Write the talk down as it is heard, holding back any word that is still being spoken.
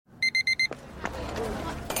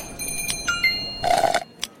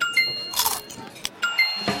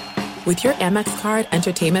With your Amex card,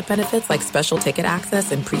 entertainment benefits like special ticket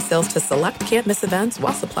access and pre-sales to select can't-miss events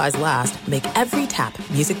while supplies last make every tap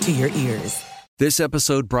music to your ears. This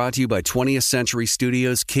episode brought to you by 20th Century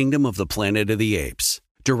Studios' Kingdom of the Planet of the Apes.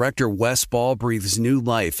 Director Wes Ball breathes new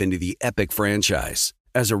life into the epic franchise.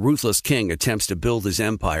 As a ruthless king attempts to build his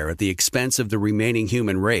empire at the expense of the remaining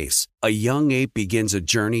human race, a young ape begins a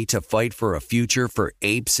journey to fight for a future for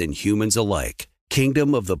apes and humans alike.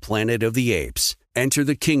 Kingdom of the Planet of the Apes. Enter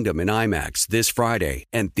the kingdom in IMAX this Friday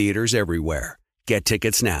and theaters everywhere. Get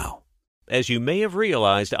tickets now. As you may have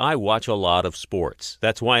realized, I watch a lot of sports.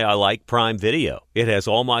 That's why I like Prime Video. It has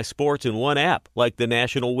all my sports in one app, like the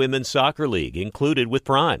National Women's Soccer League, included with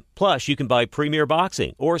Prime. Plus, you can buy Premier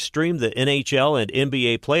Boxing or stream the NHL and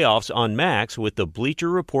NBA playoffs on Max with the Bleacher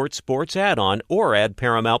Report Sports add-on, or add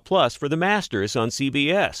Paramount Plus for the Masters on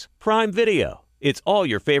CBS. Prime Video. It's all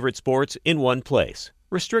your favorite sports in one place.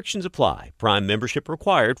 Restrictions apply. Prime membership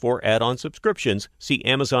required for add-on subscriptions. See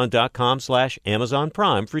Amazon.com/Amazon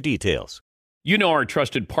Prime for details. You know our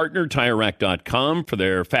trusted partner, TireRack.com, for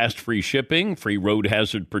their fast, free shipping, free road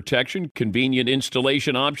hazard protection, convenient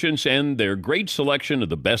installation options, and their great selection of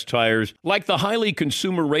the best tires, like the highly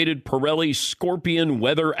consumer-rated Pirelli Scorpion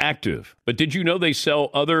Weather Active. But did you know they sell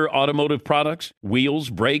other automotive products? Wheels,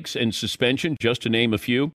 brakes, and suspension, just to name a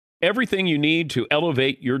few. Everything you need to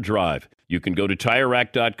elevate your drive. You can go to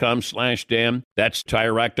TireRack.com/Dan. That's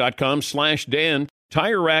TireRack.com/Dan.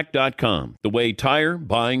 TireRack.com, the way tire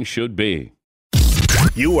buying should be.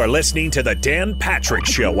 You are listening to The Dan Patrick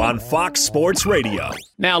Show on Fox Sports Radio.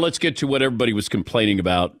 Now let's get to what everybody was complaining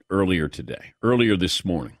about earlier this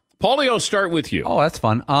morning. Paulie, I'll start with you. Oh, that's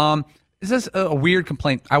fun. Is this a weird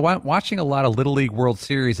complaint? I went watching a lot of Little League World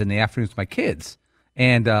Series in the afternoons with my kids.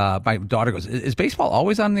 And my daughter goes, is baseball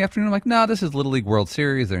always on in the afternoon? I'm like, no, this is Little League World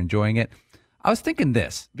Series. They're enjoying it. I was thinking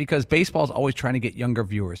this, because baseball is always trying to get younger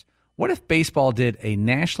viewers. What if baseball did a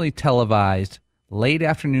nationally televised late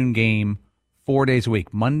afternoon game 4 days a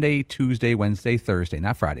week, Monday, Tuesday, Wednesday, Thursday,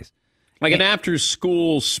 not Fridays? Like an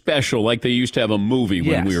after-school special, like they used to have a movie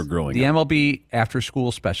when we were growing up. The MLB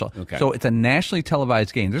after-school special. Okay. So it's a nationally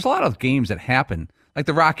televised game. There's a lot of games that happen. Like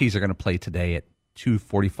the Rockies are going to play today at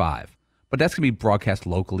 2:45. But that's going to be broadcast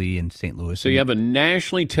locally in St. Louis. So you have a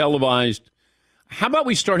nationally televised. How about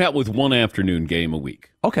we start out with one afternoon game a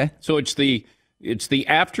week? Okay. So it's the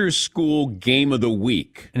after-school game of the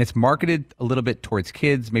week. And it's marketed a little bit towards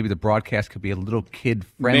kids. Maybe the broadcast could be a little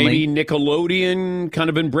kid-friendly. Maybe Nickelodeon kind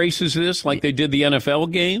of embraces this like they did the NFL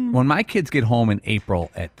game? When my kids get home in April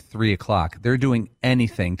at 3 o'clock, they're doing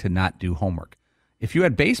anything to not do homework. If you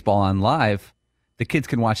had baseball on live, the kids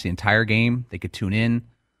can watch the entire game. They could tune in.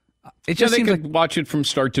 It just they seems could like watch it from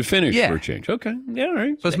start to finish for a change. Okay. Yeah, all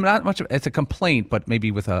right. So it's not much. It's a complaint, but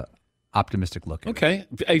maybe with a optimistic look. Okay.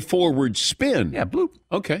 A forward spin. Yeah, bloop.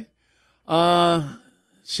 Okay.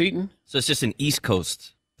 Seton? So it's just an East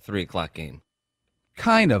Coast 3 o'clock game.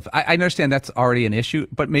 Kind of. I understand that's already an issue,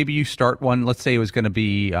 but maybe you start one. Let's say it was going to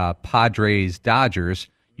be Padres Dodgers.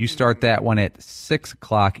 You start that one at 6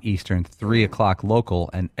 o'clock Eastern, 3 o'clock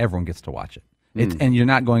local, and everyone gets to watch it. And you're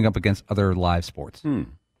not going up against other live sports.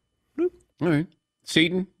 All right.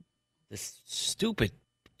 Seton? This stupid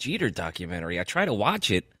Jeter documentary. I try to watch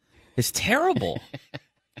it. It's terrible.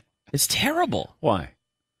 It's terrible. Why?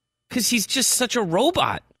 Because he's just such a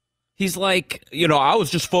robot. He's like, I was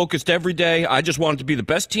just focused every day. I just wanted to be the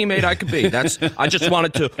best teammate I could be. I just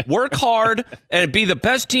wanted to work hard and be the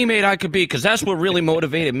best teammate I could be, because that's what really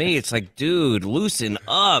motivated me. It's like, dude, loosen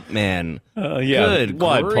up, man. Good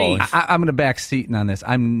Why, grief. Paul? I'm going to back Seton on this.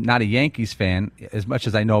 I'm not a Yankees fan. As much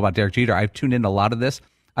as I know about Derek Jeter, I've tuned in a lot of this.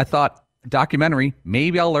 I thought, documentary,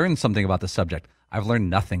 maybe I'll learn something about the subject. I've learned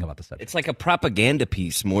nothing about the subject. It's like a propaganda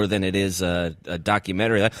piece more than it is a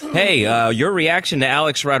documentary. Hey, your reaction to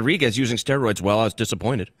Alex Rodriguez using steroids? Well, I was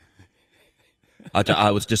disappointed.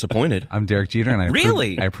 I was disappointed. I'm Derek Jeter, and I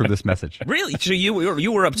approve this message. Really? So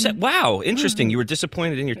you were upset? Wow, interesting. You were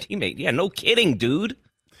disappointed in your teammate. Yeah, no kidding, dude.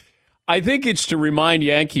 I think it's to remind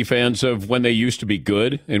Yankee fans of when they used to be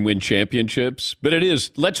good and win championships. But it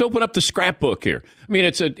is. Let's open up the scrapbook here. I mean,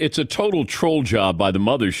 it's a total troll job by the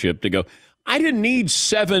mothership to go, I didn't need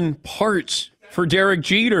 7 parts for Derek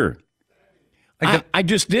Jeter. I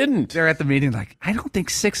just didn't. They're at the meeting like, I don't think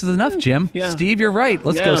 6 is enough, Jim. Yeah. Steve, you're right.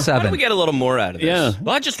 Let's go 7. Why don't we get a little more out of this? Yeah.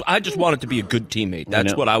 Well, I just wanted to be a good teammate.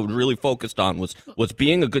 That's what I really focused on was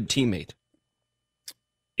being a good teammate.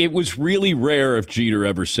 It was really rare if Jeter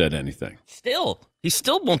ever said anything. He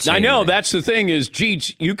still won't say I know. anything. That's the thing is,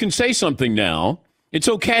 Jeets, you can say something now. It's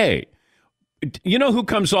okay. You know who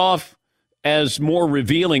comes off as more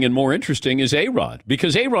revealing and more interesting is A-Rod.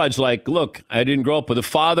 Because A-Rod's like, look, I didn't grow up with a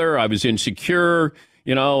father. I was insecure.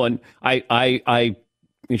 And I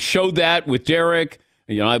showed that with Derek.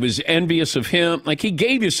 I was envious of him. Like, he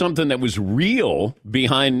gave you something that was real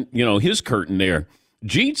behind, his curtain there.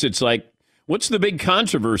 Jeets, it's like, what's the big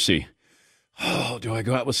controversy? Oh, do I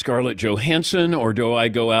go out with Scarlett Johansson or do I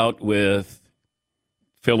go out with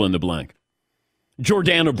fill in the blank?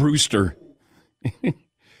 Jordana Brewster. All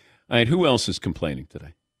right, who else is complaining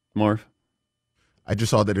today? Marv? I just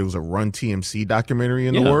saw that it was a Run TMC documentary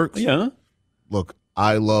in the works. Yeah. Look,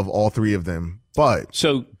 I love all three of them, but...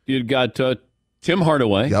 So you got Tim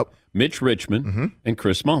Hardaway, yep, Mitch Richmond, and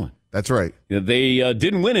Chris Mullin. That's right. They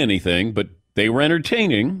didn't win anything, but they were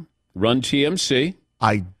entertaining. Run TMC.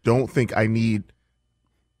 I don't need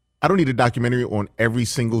a documentary on every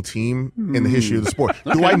single team in the history of the sport.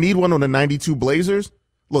 Do I need one on the 92 Blazers?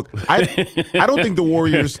 Look, I don't think the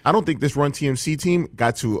Warriors, I don't think this Run TMC team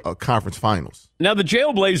got to a conference finals. Now, the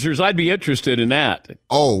Jailblazers, I'd be interested in that.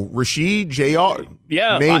 Oh, Rasheed, JR.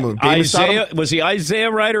 Yeah. Name him. Isaiah, was he Isaiah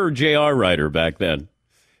Ryder or JR Ryder back then?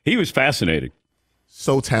 He was fascinating.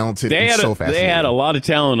 So talented and so fascinating. They had a lot of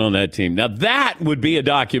talent on that team. Now, that would be a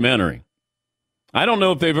documentary. I don't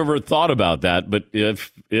know if they've ever thought about that, but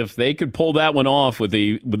if they could pull that one off with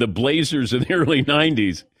the Blazers in the early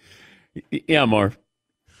 90s. Yeah, Marv.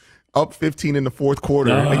 Up 15 in the fourth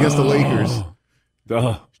quarter against the Lakers.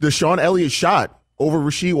 The Sean Elliott shot over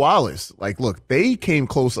Rasheed Wallace. Like, look, they came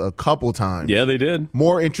close a couple times. Yeah, they did.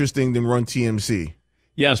 More interesting than Run TMC.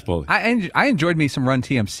 Yes, Paulie. I enjoyed me some Run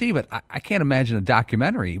TMC, but I can't imagine a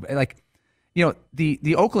documentary. Like,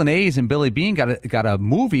 the Oakland A's and Billy Beane got a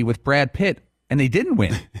movie with Brad Pitt, and they didn't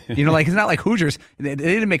win. Like, it's not like Hoosiers. They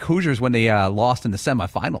didn't make Hoosiers when they lost in the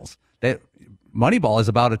semifinals. Moneyball is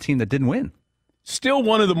about a team that didn't win. Still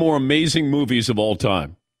one of the more amazing movies of all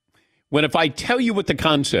time. When if I tell you what the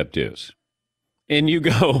concept is, and you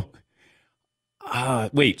go,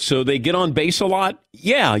 wait, so they get on base a lot?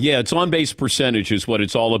 Yeah, it's on base percentage is what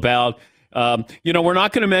it's all about. We're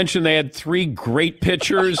not going to mention they had 3 great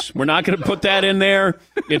pitchers. We're not going to put that in there.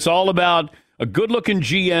 It's all about a good-looking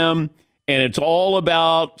GM, and it's all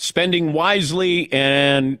about spending wisely,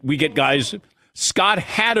 and we get guys. Scott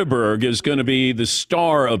Hatteberg is going to be the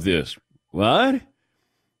star of this. What?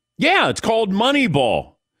 Yeah, it's called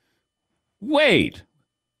Moneyball. Wait.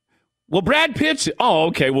 Well, Brad Pitt's... Oh,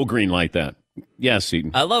 okay, we'll greenlight that. Yes,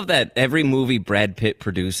 Seton. I love that every movie Brad Pitt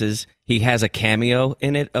produces, he has a cameo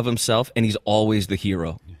in it of himself, and he's always the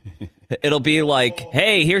hero. It'll be like,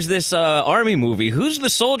 hey, here's this Army movie. Who's the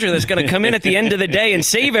soldier that's going to come in at the end of the day and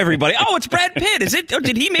save everybody? Oh, it's Brad Pitt. Is it? Oh,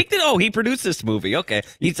 did he make it? Oh, he produced this movie. Okay.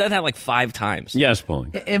 He's done that like 5 times. Yes, Paul.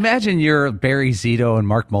 Imagine you're Barry Zito and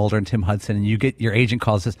Mark Mulder and Tim Hudson, and you get your agent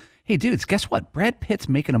calls says, hey, dudes, guess what? Brad Pitt's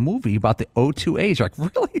making a movie about the 02 A's. You're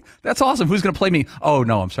like, really? That's awesome. Who's going to play me? Oh,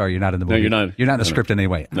 no, I'm sorry. You're not in the movie. No, you're not. You're not in the script in any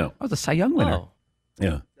way. No. I was a Cy Young winner. Oh.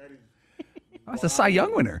 Yeah. I was a Cy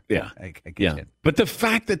Young winner. Yeah. I yeah. But the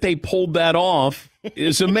fact that they pulled that off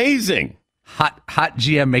is amazing. Hot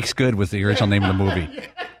GM Makes Good was the original name of the movie.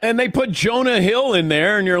 And they put Jonah Hill in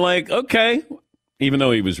there, and you're like, okay, even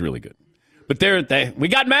though he was really good. But we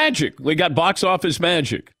got magic. We got box office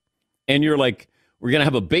magic. And you're like, we're going to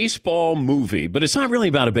have a baseball movie, but it's not really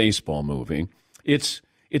about a baseball movie. It's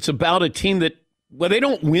about a team that, well, they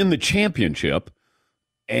don't win the championship,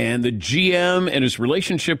 and the GM and his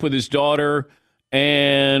relationship with his daughter,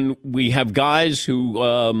 and we have guys who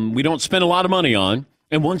we don't spend a lot of money on.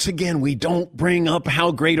 And once again, we don't bring up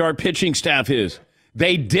how great our pitching staff is.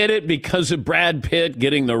 They did it because of Brad Pitt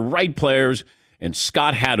getting the right players and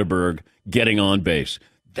Scott Hatteberg getting on base.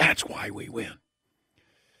 That's why we win.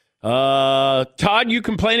 Todd, you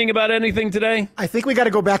complaining about anything today? I think we got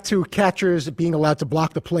to go back to catchers being allowed to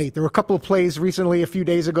block the plate. There were a couple of plays recently, a few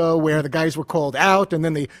days ago, where the guys were called out and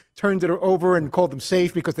then they turned it over and called them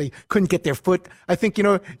safe because they couldn't get their foot. I think,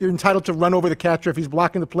 you're entitled to run over the catcher if he's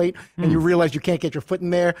blocking the plate and you realize you can't get your foot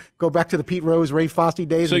in there. Go back to the Pete Rose, Ray Fosse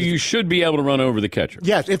days. So you should be able to run over the catcher.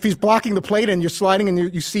 Yes, if he's blocking the plate and you're sliding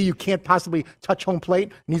and you see you can't possibly touch home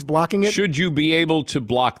plate and he's blocking it. Should you be able to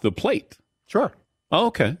block the plate? Sure. Oh,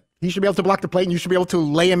 okay. He should be able to block the plate, and you should be able to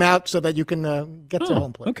lay him out so that you can get to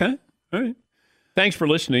home plate. Okay. All right. Thanks for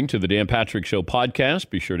listening to the Dan Patrick Show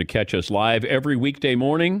podcast. Be sure to catch us live every weekday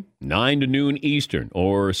morning, 9 to noon Eastern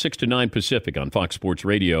or 6 to 9 Pacific on Fox Sports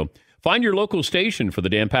Radio. Find your local station for the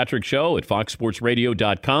Dan Patrick Show at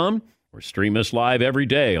foxsportsradio.com or stream us live every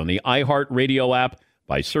day on the iHeartRadio app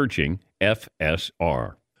by searching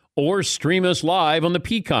FSR. Or stream us live on the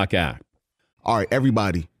Peacock app. All right,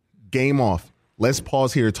 everybody, game off. Let's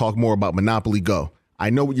pause here to talk more about Monopoly Go. I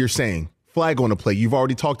know what you're saying. Flag on the play. You've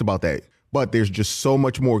already talked about that. But there's just so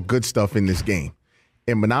much more good stuff in this game.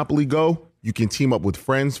 In Monopoly Go, you can team up with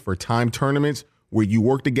friends for time tournaments where you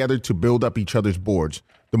work together to build up each other's boards.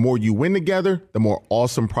 The more you win together, the more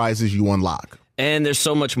awesome prizes you unlock. And there's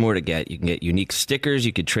so much more to get. You can get unique stickers.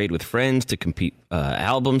 You could trade with friends to compete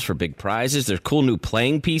albums for big prizes. There's cool new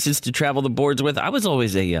playing pieces to travel the boards with. I was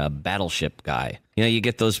always a Battleship guy. You know, you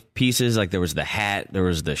get those pieces, like there was the hat, there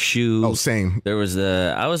was the shoe. Oh, same.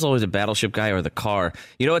 I was always a Battleship guy, or the car.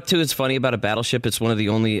 You know what, too, is funny about a Battleship? It's one of the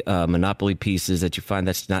only Monopoly pieces that you find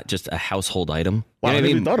that's not just a household item. Wow, You know I what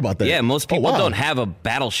never even thought about that. Yeah, most people wow. don't have a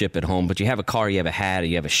Battleship at home, but you have a car, you have a hat,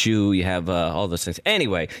 you have a shoe, you have all those things.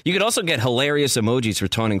 Anyway, you could also get hilarious emojis for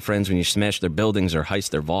taunting friends when you smash their buildings or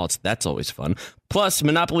heist their vaults. That's always fun. Plus,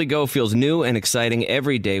 Monopoly Go feels new and exciting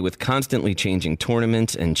every day with constantly changing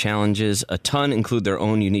tournaments and challenges. A ton include their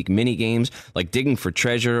own unique mini games, like digging for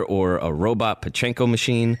treasure or a robot Pachinko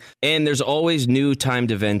machine. And there's always new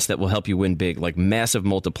timed events that will help you win big, like massive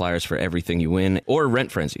multipliers for everything you win, or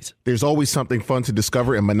rent frenzies. There's always something fun to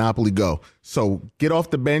discover in Monopoly Go. So get off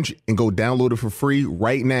the bench and go download it for free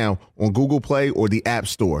right now on Google Play or the App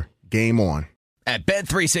Store. Game on. At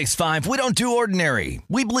Bet365, we don't do ordinary.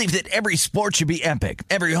 We believe that every sport should be epic.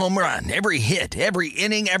 Every home run, every hit, every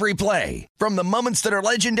inning, every play. From the moments that are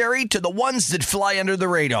legendary to the ones that fly under the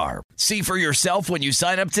radar. See for yourself when you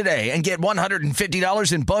sign up today and get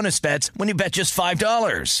 $150 in bonus bets when you bet just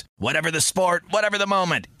 $5. Whatever the sport, whatever the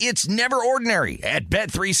moment, it's never ordinary at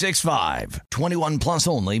Bet365. 21 plus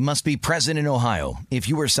only. Must be present in Ohio. If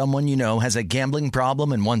you or someone you know has a gambling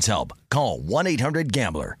problem and wants help, call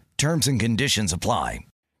 1-800-GAMBLER. Terms and conditions apply.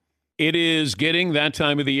 It is getting that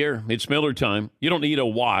time of the year. It's Miller time. You don't need a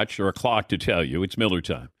watch or a clock to tell you. It's Miller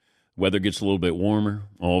time. Weather gets a little bit warmer.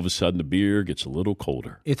 All of a sudden, the beer gets a little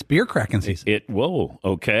colder. It's beer cracking season. Whoa,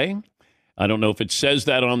 okay. I don't know if it says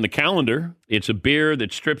that on the calendar. It's a beer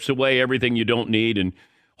that strips away everything you don't need and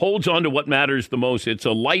holds on to what matters the most. It's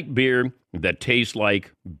a light beer that tastes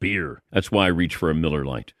like beer. That's why I reach for a Miller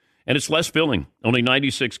Lite. And it's less filling, only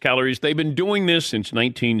 96 calories. They've been doing this since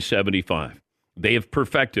 1975. They have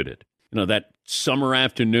perfected it. You know, that summer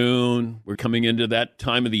afternoon, we're coming into that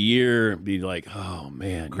time of the year, be like, oh,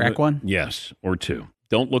 man. Crack one? Yes, or two.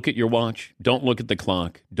 Don't look at your watch. Don't look at the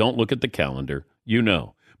clock. Don't look at the calendar. You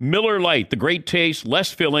know. Miller Lite, the great taste,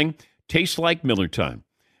 less filling, tastes like Miller time.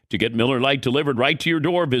 To get Miller Lite delivered right to your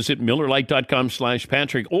door, visit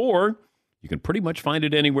MillerLite.com/Patrick, or you can pretty much find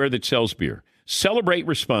it anywhere that sells beer. Celebrate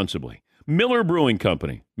responsibly. Miller Brewing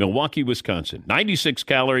Company, Milwaukee, Wisconsin. 96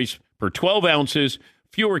 calories per 12 ounces,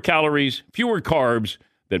 fewer calories, fewer carbs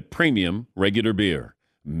than premium regular beer.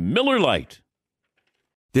 Miller Lite.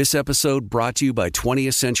 This episode brought to you by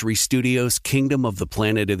 20th Century Studios' Kingdom of the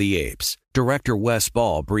Planet of the Apes. Director Wes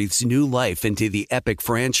Ball breathes new life into the epic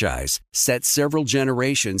franchise, set several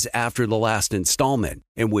generations after the last installment,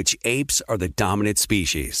 in which apes are the dominant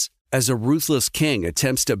species. As a ruthless king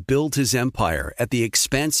attempts to build his empire at the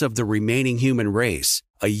expense of the remaining human race,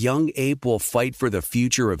 a young ape will fight for the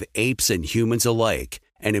future of apes and humans alike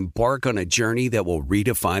and embark on a journey that will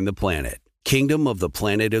redefine the planet. Kingdom of the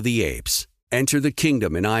Planet of the Apes. Enter the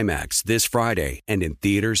kingdom in IMAX this Friday and in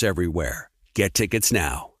theaters everywhere. Get tickets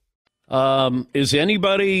now. Is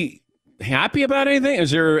anybody happy about anything?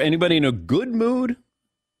 Is there anybody in a good mood?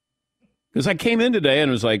 Because I came in today and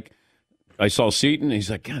it was like, I saw Seton. He's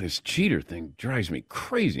like, God, this cheater thing drives me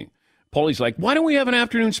crazy. Paulie's like, why don't we have an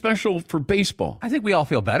afternoon special for baseball? I think we all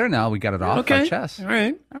feel better now. We got it off our chest. All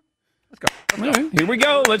right. Let's go. All right. Here we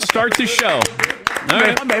go. Let's start the show. All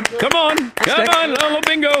right. Come on. Come on. A little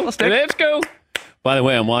bingo. Let's go. By the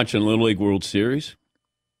way, I'm watching Little League World Series.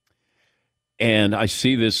 And I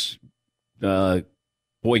see this boy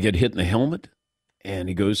get hit in the helmet. And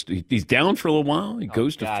he's down for a little while. He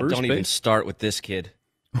goes to first don't base. even start with this kid.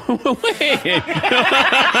 Hey,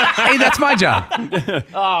 that's my job.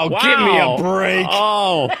 Oh, wow. give me a break.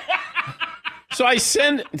 Oh. So I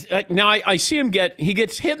see him he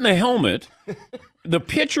gets hit in the helmet. The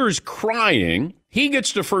pitcher's crying. He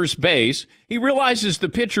gets to first base. He realizes the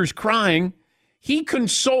pitcher's crying. He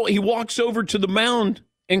walks over to the mound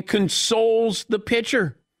and consoles the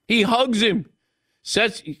pitcher. He hugs him.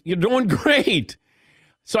 Says, you're doing great.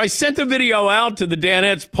 So I sent the video out to the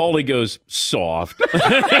Danettes. Paulie goes, soft.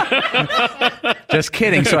 Just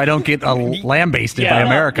kidding, so I don't get lambasted by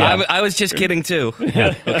America. I was just kidding, too.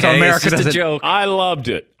 Yeah. Okay, So America it's just a doesn't. joke. I loved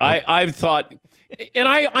it. I've thought, and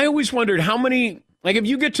I always wondered how many, like if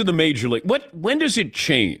you get to the major league, when does it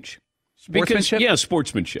change? Sportsmanship?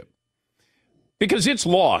 Sportsmanship. Because it's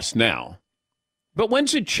lost now. But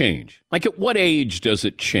when's it change? Like at what age does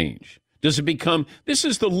it change? Does it become, this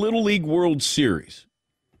is the Little League World Series.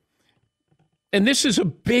 And this is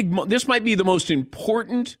this might be the most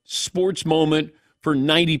important sports moment for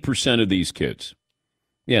 90% of these kids.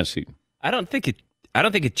 Yes, I don't think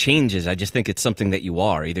it changes. I just think it's something that you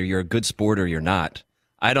are. Either you're a good sport or you're not.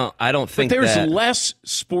 I don't think but there's that... less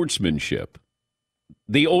sportsmanship.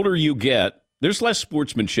 The older you get, there's less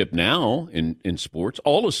sportsmanship now in sports,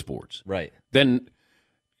 all of sports. Right. Then,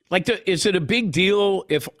 is it a big deal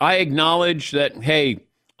if I acknowledge that, hey,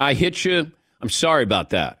 I hit you, I'm sorry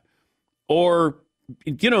about that? Or,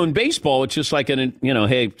 in baseball, it's just like,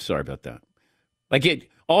 hey, sorry about that.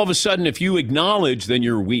 All of a sudden, if you acknowledge, then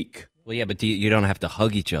you're weak. Well, yeah, but you don't have to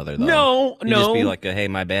hug each other, though. No. Just be like, hey,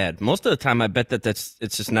 my bad. Most of the time, I bet it's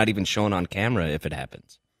just not even shown on camera if it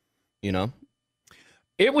happens.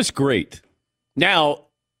 It was great. Now,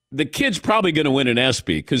 the kid's probably going to win an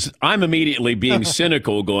ESPY because I'm immediately being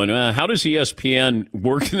cynical going, how does ESPN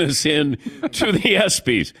work this in to the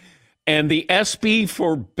ESPYs? And the ESPY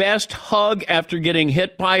for best hug after getting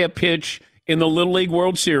hit by a pitch in the Little League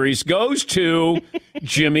World Series goes to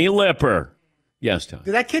Jimmy Lipper. Yes, Tom.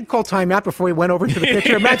 Did that kid call timeout before he went over to the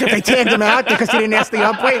pitcher? Imagine if they tagged him out because he didn't ask the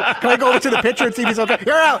ump. Wait, can I go over to the pitcher and see if he's okay?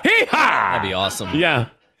 You're out. That'd be awesome. Yeah.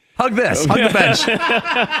 Hug this. Hug the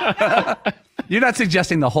bench. You're not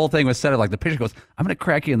suggesting the whole thing was set up like the pitcher goes, I'm going to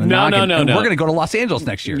crack you in the noggin. No. We're going to go to Los Angeles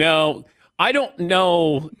next year. No, I don't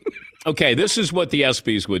know. Okay, this is what the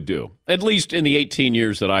ESPYs would do, at least in the 18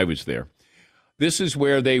 years that I was there. This is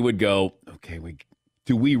where they would go, okay,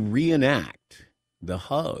 do we reenact the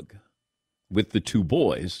hug with the two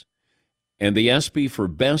boys? And the ESPY for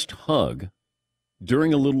best hug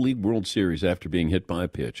during a Little League World Series after being hit by a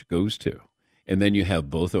pitch goes to. And then you have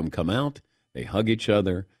both of them come out, they hug each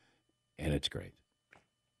other, and it's great.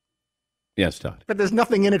 Yes, Todd. But there's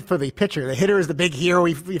nothing in it for the pitcher. The hitter is the big hero.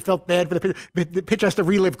 He felt bad for the pitcher. The pitcher has to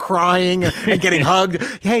relive crying and getting hugged.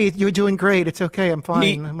 Hey, you're doing great. It's okay. I'm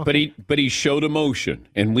fine. But he showed emotion,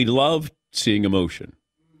 and we love seeing emotion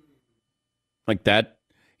like that.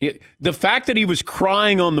 The fact that he was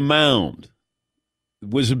crying on the mound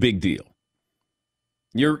was a big deal.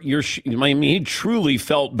 He truly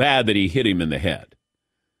felt bad that he hit him in the head.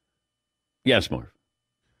 Yes, Marv.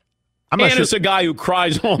 It's a guy who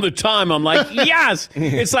cries all the time. I'm like, yes.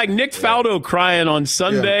 It's like Nick Faldo crying on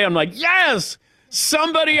Sunday. Yeah. I'm like, yes.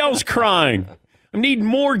 Somebody else crying. I need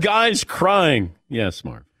more guys crying. Yes,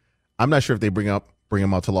 Marv. I'm not sure if they bring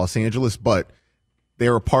him out to Los Angeles, but they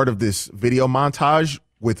were part of this video montage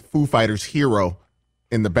with Foo Fighters' Hero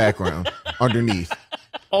in the background underneath.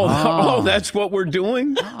 Oh, that's what we're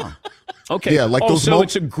doing? Okay. Yeah, like those so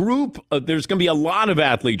it's a group. There's going to be a lot of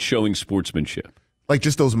athletes showing sportsmanship. Like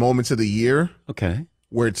just those moments of the year. Okay.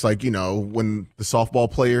 Where it's like, when the softball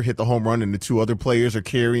player hit the home run and the two other players are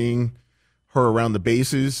carrying her around the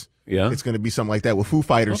bases. Yeah. It's going to be something like that with Foo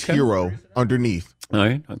Fighters' Hero underneath. All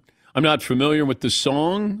right. I'm not familiar with the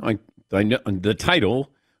song. I know the title,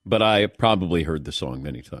 but I probably heard the song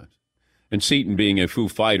many times. And Seton being a Foo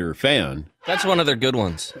Fighter fan. That's one of their good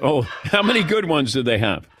ones. Oh, how many good ones did they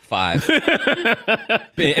have? 5.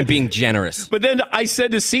 And being generous. But then I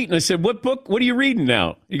said to Seton, I said, what are you reading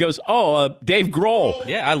now? He goes, Dave Grohl.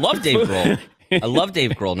 Yeah, I love Dave Grohl. I love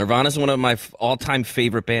Dave Grohl. Nirvana's one of my all-time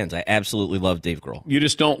favorite bands. I absolutely love Dave Grohl. You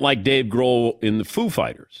just don't like Dave Grohl in the Foo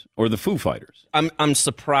Fighters or the Foo Fighters. I'm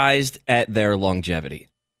surprised at their longevity.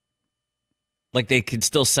 Like they could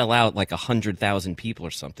still sell out like 100,000 people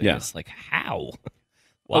or something. Yeah. It's like, how?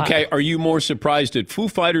 Why? Okay, are you more surprised at Foo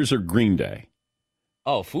Fighters or Green Day?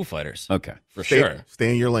 Oh, Foo Fighters. Okay. For sure. Stay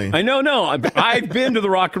in your lane. I know. I've been to the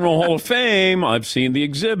Rock and Roll Hall of Fame. I've seen the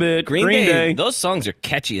exhibit. Green Day. Those songs are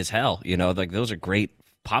catchy as hell. Like those are great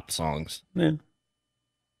pop songs. Yeah.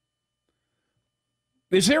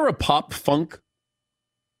 Is there a pop funk?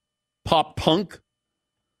 Pop punk?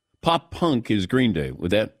 Pop punk is Green Day.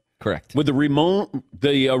 Would that? Correct. Would the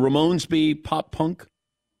Ramones be pop punk?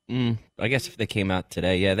 I guess if they came out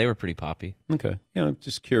today, yeah, they were pretty poppy. Okay. Yeah, I'm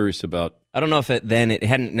just curious about... I don't know if it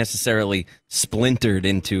hadn't necessarily splintered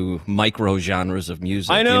into micro genres of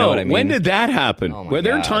music. I know. You know what I mean? When did that happen? Oh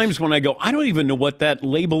there are times when I go, I don't even know what that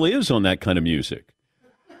label is on that kind of music.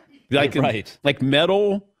 Like, right. Like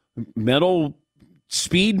metal,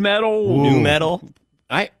 speed metal, new metal.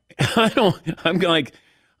 I'm like,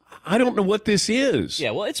 I don't know what this is.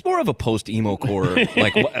 Yeah, well, it's more of a post-emo core.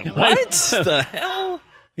 Like, what the hell?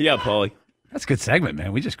 Yeah, Paulie. That's a good segment,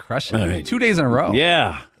 man. We just crushed it. Right. 2 days in a row.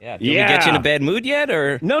 Yeah. Did we get you in a bad mood yet?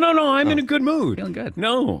 Or No. I'm in a good mood. Feeling good.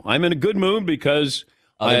 No, I'm in a good mood because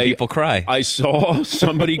other people cry. I saw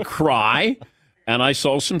somebody cry, and I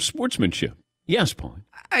saw some sportsmanship. Yes, Paulie.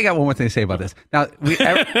 I got one more thing to say about this. Now,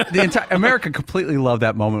 the entire America completely loved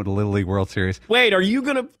that moment with the Little League World Series. Wait, are you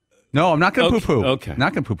going to... No, I'm not going to poo-poo. Okay.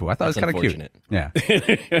 Not going to poo-poo. I thought it was kind of cute. Yeah.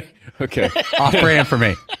 Okay. Off brand for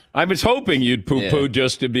me. I was hoping you'd poo-poo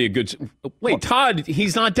just to be a good... Wait, Todd,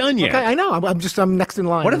 he's not done yet. Okay, I know. I'm next in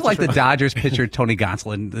line. What if, like, the Dodgers pitcher Tony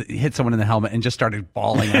Gonsolin hit someone in the helmet and just started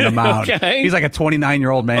bawling on the mound? Okay. He's like a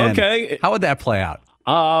 29-year-old man. Okay. How would that play out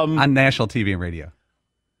on national TV and radio?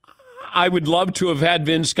 I would love to have had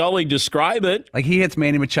Vin Scully describe it. Like, he hits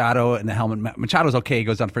Manny Machado in the helmet. Machado's okay. He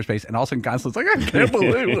goes down to first base. And all of a sudden, Gonsolin's like, I can't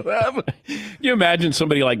believe what happened. You imagine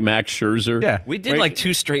somebody like Max Scherzer? Yeah. We did like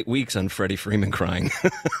 2 straight weeks on Freddie Freeman crying.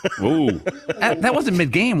 Ooh. That wasn't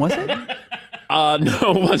mid-game, was it?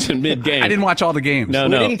 No, it wasn't mid-game. I didn't watch all the games. No.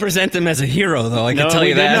 We didn't present him as a hero, though. I can tell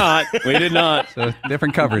you that. We did not. So,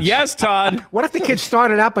 different coverage. Yes, Todd. What if the kid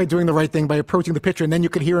started out by doing the right thing, by approaching the pitcher, and then you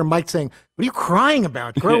could hear him, Mike, saying, what are you crying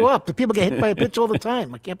about? Grow up. The people get hit by a pitch all the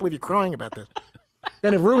time. I can't believe you're crying about this.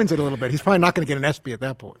 Then it ruins it a little bit. He's probably not going to get an ESPY at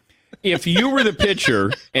that point. If you were the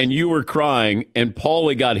pitcher and you were crying and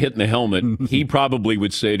Paulie got hit in the helmet, he probably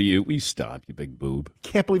would say to you, stop, you big boob.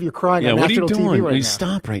 Can't believe you're crying on what are you national doing? TV right now.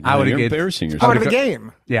 Stop right now. You're embarrassing yourself. Part of the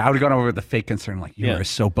game. Yeah, I would have gone over with the fake concern, like, you are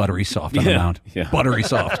so buttery soft on the mound. Yeah. Buttery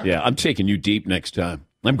soft. Yeah, I'm taking you deep next time.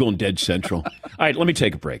 I'm going dead central. All right, let me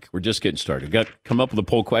take a break. We're just getting started. Come up with a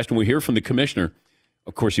poll question. We'll hear from the commissioner.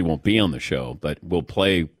 Of course, he won't be on the show, but we'll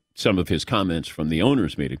play some of his comments from the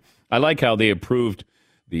owners' meeting. I like how they approved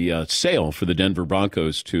the sale for the Denver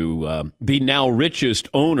Broncos to be now richest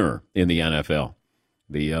owner in the NFL.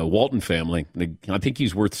 The Walton family, I think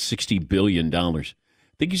he's worth $60 billion. I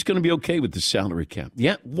think he's going to be okay with the salary cap.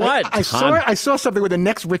 Yeah, what? I saw something where the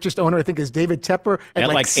next richest owner, I think, is David Tepper at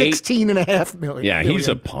like $16.5 million. Yeah, he's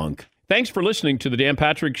a punk. Thanks for listening to the Dan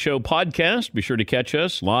Patrick Show podcast. Be sure to catch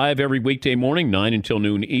us live every weekday morning, 9 until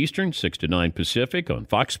noon Eastern, 6 to 9 Pacific on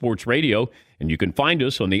Fox Sports Radio. And you can find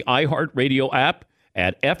us on the iHeartRadio app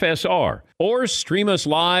at FSR or stream us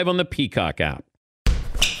live on the Peacock app.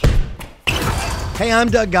 Hey, I'm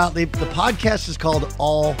Doug Gottlieb. The podcast is called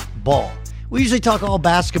All Ball. We usually talk all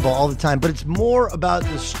basketball all the time, but it's more about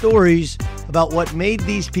the stories about what made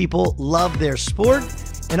these people love their sport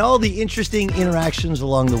and all the interesting interactions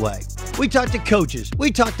along the way. We talk to coaches.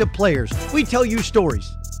 We talk to players. We tell you stories.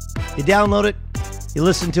 You download it. You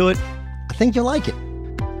listen to it. I think you'll like it.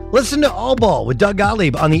 Listen to All Ball with Doug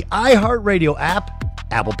Gottlieb on the iHeartRadio app,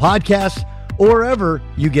 Apple Podcasts, or wherever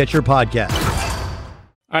you get your podcasts.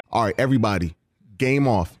 All right, everybody, game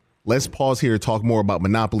off. Let's pause here to talk more about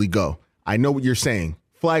Monopoly Go. I know what you're saying.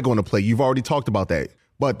 Flag on the play. You've already talked about that.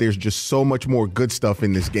 But there's just so much more good stuff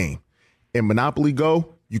in this game. In Monopoly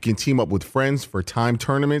Go, you can team up with friends for timed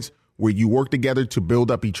tournaments where you work together to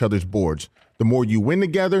build up each other's boards. The more you win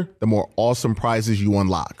together, the more awesome prizes you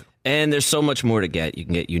unlock. And there's so much more to get. You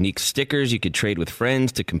can get unique stickers. You could trade with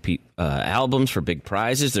friends to compete albums for big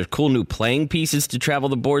prizes. There's cool new playing pieces to travel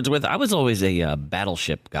the boards with. I was always a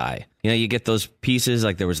Battleship guy. You know, you get those pieces,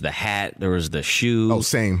 like there was the hat, there was the shoe. Oh,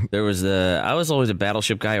 same. I was always a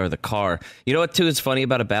Battleship guy, or the car. You know what, too, is funny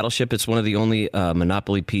about a Battleship? It's one of the only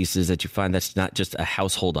Monopoly pieces that you find that's not just a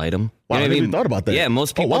household item. Wow, You know I what never even thought about that. Yeah,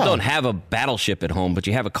 most people wow. don't have a Battleship at home, but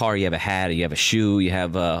you have a car, you have a hat, you have a shoe, you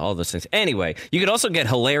have all those things. Anyway, you could also get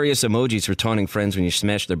hilarious emojis for taunting friends when you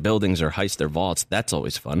smash their buildings or heist their vaults. That's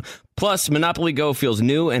always fun. Plus, Monopoly Go feels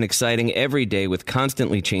new and exciting every day with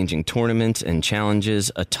constantly changing tournaments and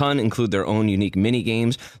challenges. A ton include their own unique mini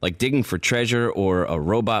games like digging for treasure or a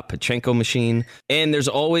robot Pachinko machine. And there's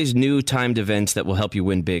always new timed events that will help you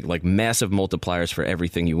win big, like massive multipliers for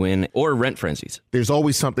everything you win or rent frenzies. There's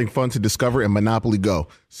always something fun to discover in Monopoly Go.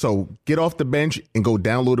 So get off the bench and go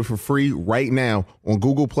download it for free right now on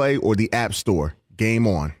Google Play or the App Store. Game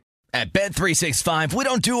on. At Bet365, we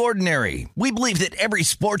don't do ordinary. We believe that every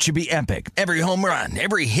sport should be epic. Every home run,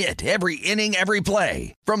 every hit, every inning, every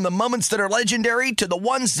play. From the moments that are legendary to the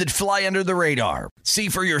ones that fly under the radar. See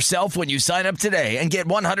for yourself when you sign up today and get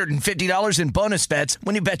 $150 in bonus bets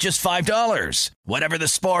when you bet just $5. Whatever the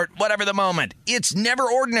sport, whatever the moment, it's never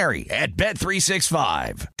ordinary at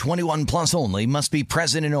Bet365. 21 plus only. Must be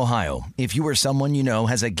present in Ohio. If you or someone you know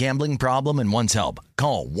has a gambling problem and wants help,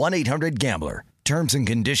 call 1-800-GAMBLER. Terms and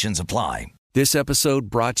conditions apply. This episode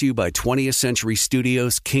brought to you by 20th Century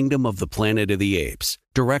Studios' Kingdom of the Planet of the Apes.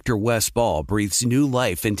 Director Wes Ball breathes new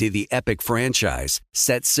life into the epic franchise,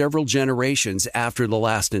 set several generations after the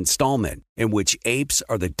last installment, in which apes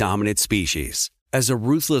are the dominant species. As a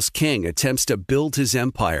ruthless king attempts to build his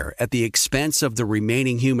empire at the expense of the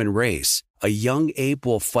remaining human race, a young ape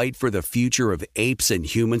will fight for the future of apes and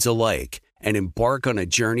humans alike and embark on a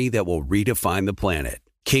journey that will redefine the planet.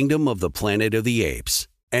 Kingdom of the Planet of the Apes.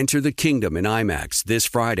 Enter the kingdom in IMAX this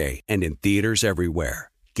Friday and in theaters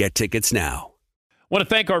everywhere. Get tickets now. I want to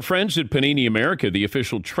thank our friends at Panini America, the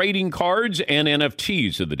official trading cards and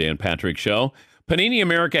NFTs of the Dan Patrick Show. Panini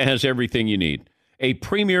America has everything you need. a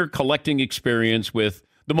premier collecting experience with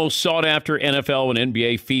the most sought-after NFL and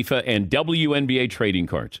NBA, FIFA, and WNBA trading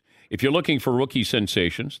cards. If you're looking for rookie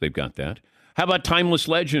sensations, they've got that. How about timeless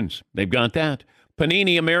legends? They've got that.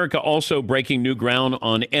 Panini America also breaking new ground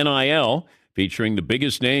on NIL, featuring the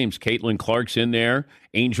biggest names. Caitlin Clark's in there,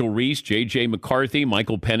 Angel Reese, J.J. McCarthy,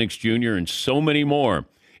 Michael Penix Jr., and so many more.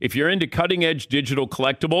 If you're into cutting-edge digital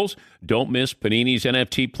collectibles, don't miss Panini's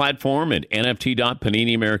NFT platform at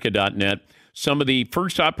nft.paniniamerica.net. Some of the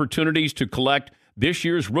first opportunities to collect this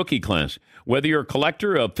year's rookie class. Whether you're a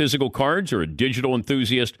collector of physical cards or a digital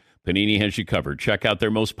enthusiast, Panini has you covered. Check out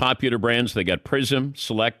their most popular brands. They got Prism,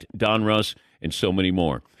 Select, Donruss, and so many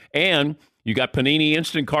more. And you got Panini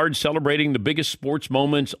Instant Cards celebrating the biggest sports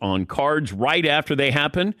moments on cards right after they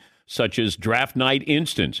happen, such as Draft Night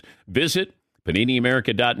Instants. Visit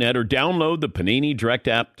PaniniAmerica.net or download the Panini Direct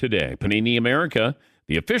app today. Panini America,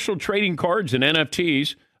 the official trading cards and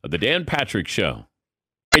NFTs of the Dan Patrick Show. All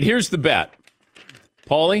right, here's the bet.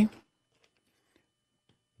 Paulie,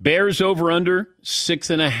 Bears over under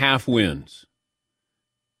 6.5 wins.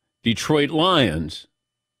 Detroit Lions,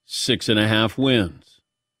 6.5 wins.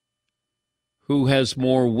 Who has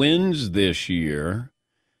more wins this year?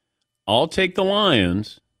 I'll take the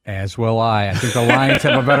Lions. As will I. I think the Lions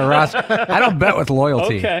have a better roster. I don't bet with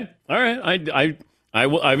loyalty. Okay. All right.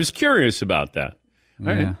 I was curious about that. All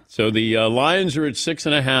right. So the Lions are at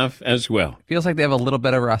 6.5 as well. Feels like they have a little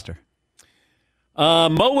better roster.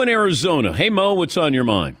 Mo in Arizona. Hey, Mo, what's on your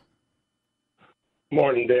mind?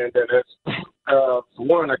 Morning, Dan Dennis. For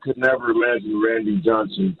one, I could never imagine Randy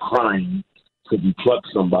Johnson crying because he plucked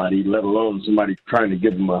somebody, let alone somebody trying to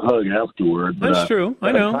give him a hug afterward. That's true.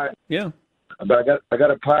 I know. Yeah. But I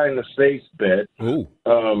got a pie in the face bet. Ooh.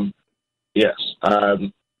 Yes.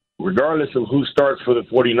 Regardless of who starts for the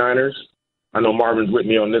 49ers, I know Marvin's with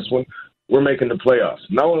me on this one, we're making the playoffs.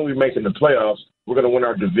 Not only are we making the playoffs, we're going to win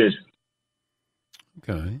our division.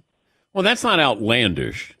 Okay. Well, that's not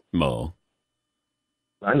outlandish, Mo.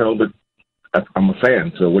 I know, but I'm a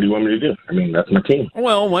fan, so what do you want me to do? I mean, that's my team.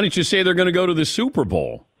 Well, why don't you say they're going to go to the Super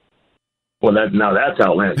Bowl? Well, now that's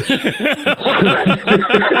outlandish.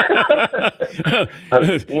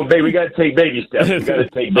 Well, baby, we got to take baby steps. We got to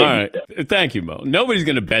take baby steps. Thank you, Mo. Nobody's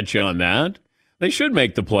going to bet you on that. They should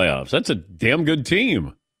make the playoffs. That's a damn good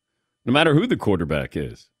team, no matter who the quarterback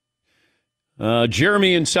is.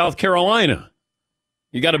 Jeremy in South Carolina.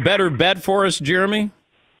 You got a better bet for us, Jeremy?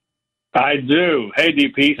 I do. Hey,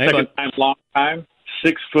 DP. Second time, long time.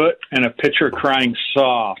 6 foot and a pitcher crying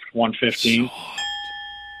soft. 115.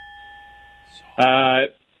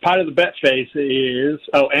 Part of the bet face is.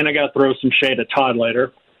 Oh, and I got to throw some shade at Todd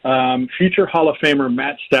later. Future Hall of Famer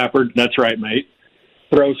Matt Stafford. That's right, mate.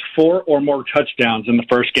 Throws 4 or more touchdowns in the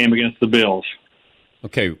first game against the Bills.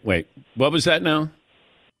 Okay, wait. What was that now?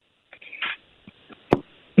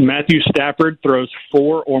 Matthew Stafford throws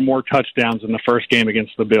 4 or more touchdowns in the first game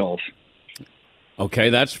against the Bills. Okay,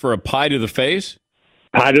 that's for a pie to the face?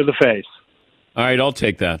 Pie to the face. All right, I'll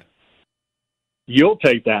take that. You'll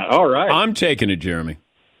take that. All right. I'm taking it, Jeremy.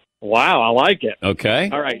 Wow, I like it. Okay.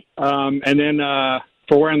 All right. And then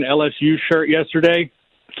for wearing the LSU shirt yesterday,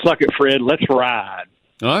 suck it, Fred. Let's ride.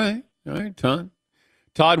 All right, Todd.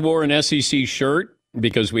 Todd wore an SEC shirt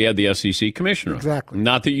because we had the SEC commissioner. Exactly.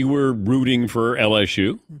 Not that you were rooting for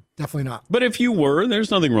LSU. Definitely not. But if you were,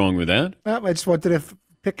 there's nothing wrong with that. Well, I just wanted to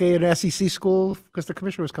pick an SEC school because the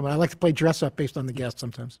commissioner was coming. I like to play dress up based on the guest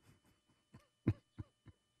sometimes.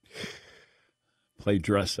 Play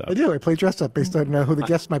dress up. I do. I play dress up based on who the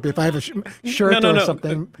guest might be. If I have a shirt or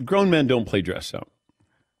something. Grown men don't play dress up.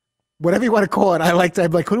 Whatever you want to call it. I'm like,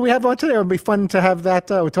 who do we have on today? It would be fun to have that.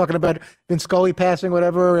 We're talking about Vince Scully passing,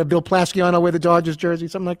 whatever. Bill Plaschke on wear the Dodgers jersey,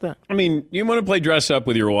 something like that. I mean, you want to play dress up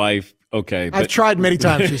with your wife, okay. I've tried many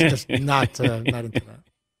times. She's just not into that.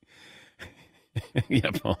 Yeah,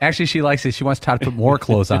 well. Actually, she likes it. She wants Todd to put more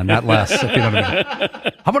clothes on, not less. If you know what I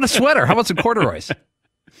mean. How about a sweater? How about some corduroys?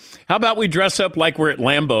 How about we dress up like we're at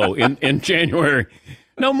Lambeau in January?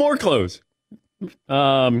 No more clothes.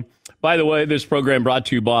 By the way, this program brought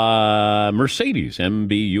to you by Mercedes,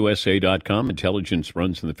 MBUSA.com. Intelligence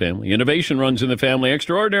runs in the family. Innovation runs in the family.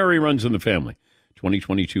 Extraordinary runs in the family.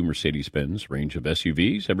 2022 Mercedes-Benz range of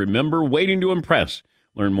SUVs. Every member waiting to impress.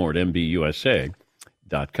 Learn more at MBUSA.com.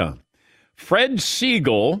 Fred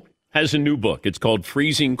Siegel has a new book. It's called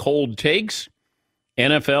Freezing Cold Takes,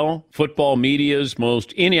 NFL Football Media's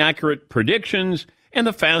Most Inaccurate Predictions and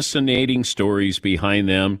the Fascinating Stories Behind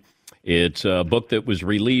Them. It's a book that was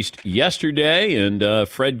released yesterday, and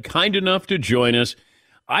Fred, kind enough to join us.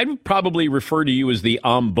 I'd probably refer to you as the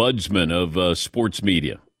ombudsman of sports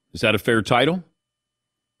media. Is that a fair title?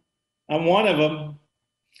 I'm one of them.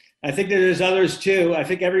 I think there's others too. I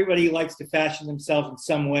think everybody likes to fashion themselves in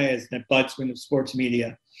some way as an ombudsman of sports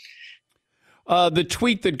media. The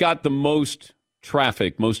tweet that got the most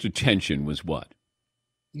traffic, most attention was what?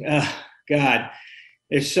 God,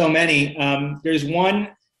 there's so many. There's one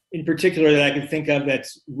in particular that I can think of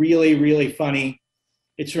that's really, really funny.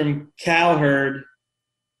 It's from Colin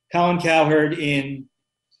Cowherd in,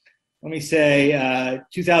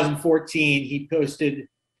 2014. He posted,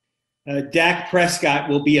 Dak Prescott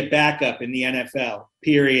will be a backup in the NFL,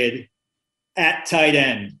 period, at tight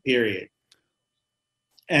end, period.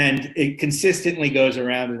 And it consistently goes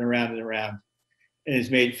around and around and around and is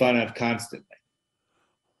made fun of constantly.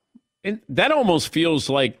 And that almost feels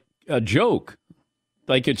like a joke.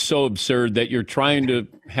 Like it's so absurd that you're trying to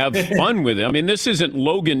have fun with it. I mean, this isn't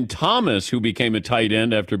Logan Thomas who became a tight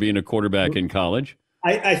end after being a quarterback in college.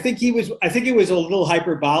 I think it was a little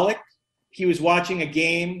hyperbolic. He was watching a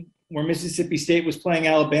game where Mississippi State was playing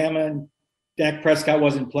Alabama and Dak Prescott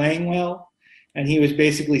wasn't playing well. And he was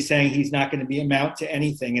basically saying he's not going to amount to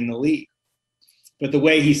anything in the league. But the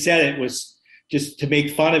way he said it was just to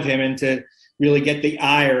make fun of him and to really get the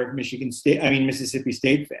ire of Mississippi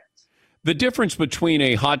State fans. The difference between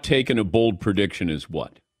a hot take and a bold prediction is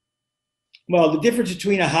what? Well, the difference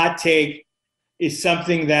between a hot take is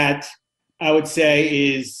something that I would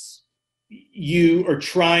say is you are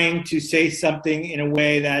trying to say something in a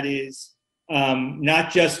way that is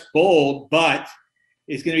not just bold, but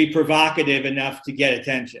is going to be provocative enough to get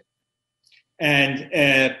attention. And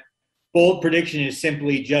a bold prediction is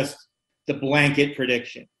simply just the blanket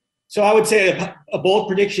prediction. So I would say a bold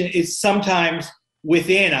prediction is sometimes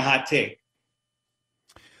within a hot take.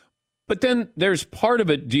 But then there's part of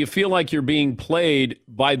it. Do you feel like you're being played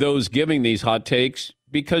by those giving these hot takes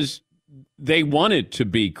because they want it to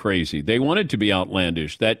be crazy? They want it to be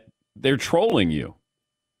outlandish, that they're trolling you.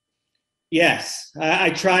 Yes,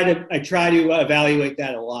 I try to evaluate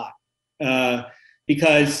that a lot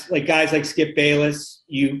because like guys like Skip Bayless,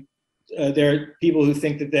 there are people who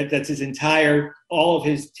think that's his all of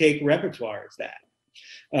his take repertoire is that.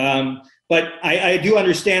 But I do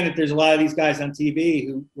understand that there's a lot of these guys on TV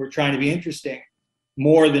who were trying to be interesting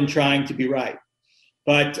more than trying to be right.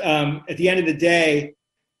 But at the end of the day,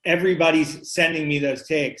 everybody's sending me those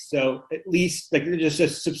takes. So at least like just a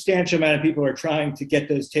substantial amount of people are trying to get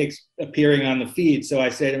those takes appearing on the feed. So I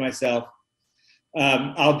say to myself,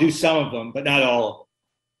 I'll do some of them, but not all of them.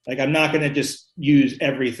 Like I'm not going to just use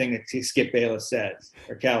everything that Skip Bayless says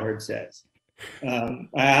or Cowherd says. I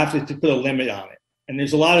have to put a limit on it. And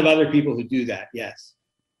there's a lot of other people who do that, yes.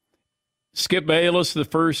 Skip Bayless, the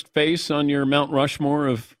first face on your Mount Rushmore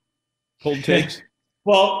of cold takes?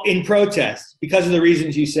 Well, in protest, because of the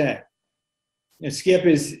reasons you said. Skip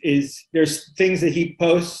is there's things that he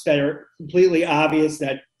posts that are completely obvious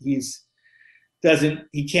that he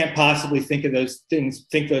can't possibly think those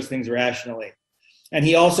things rationally. And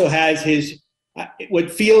he also has his what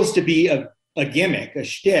feels to be a gimmick, a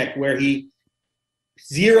shtick, where he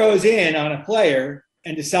zeroes in on a player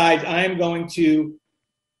and decides I'm going to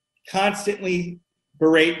constantly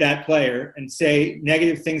berate that player and say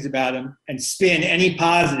negative things about him and spin any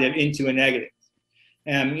positive into a negative.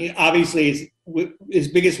 Obviously, his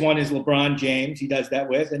biggest one is LeBron James. He does that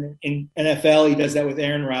with, and in NFL, he does that with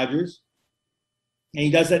Aaron Rodgers. And he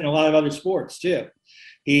does that in a lot of other sports too.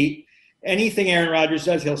 Anything Aaron Rodgers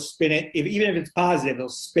does, he'll spin it. Even if it's positive, he'll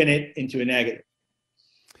spin it into a negative.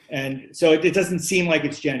 And so it doesn't seem like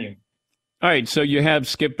it's genuine. All right, so you have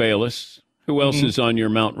Skip Bayless. Who else is on your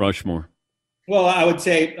Mount Rushmore? Well, I would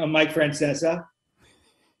say Mike Francesa.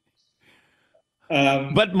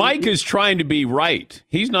 But Mike is trying to be right.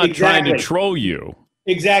 He's not trying to troll you.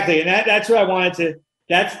 Exactly, and that's what I wanted to.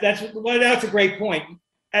 That's a great point.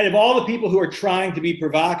 Out of all the people who are trying to be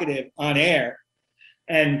provocative on air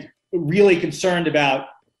and really concerned about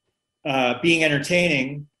being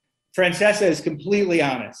entertaining, Francesa is completely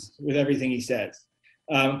honest with everything he says.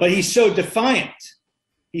 But he's so defiant.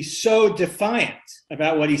 He's so defiant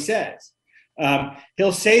about what he says.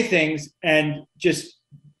 He'll say things and just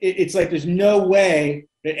it's like there's no way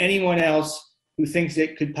that anyone else who thinks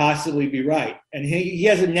it could possibly be right. And he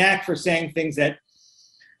has a knack for saying things that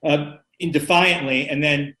defiantly, and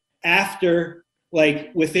then after,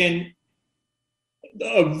 like within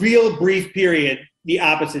a real brief period, the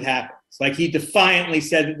opposite happens. Like he defiantly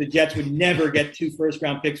said that the Jets would never get 2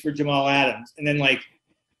 first-round picks for Jamal Adams, and then like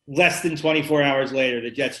less than 24 hours later,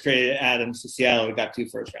 the Jets traded Adams to Seattle and got 2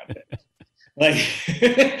 first-round picks. Like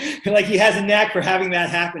he has a knack for having that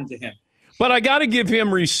happen to him. But I got to give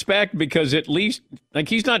him respect because at least like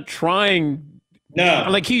he's not trying No.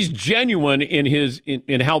 Like he's genuine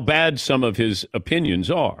in how bad some of his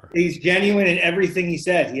opinions are. He's genuine in everything he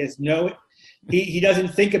says. He has he doesn't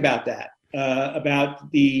think about that,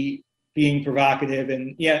 about the being provocative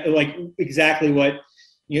and like exactly what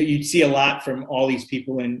you'd see a lot from all these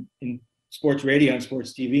people in sports radio and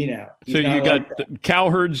sports TV now. So you got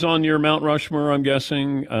Cowherd's on your Mount Rushmore, I'm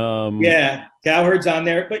guessing. Yeah, Cowherd's on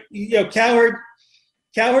there, but Cowherd,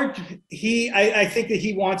 I think that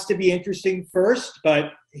he wants to be interesting first,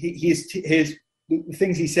 but his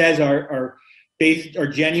things he says are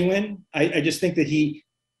genuine. I just think that he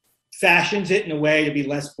fashions it in a way to be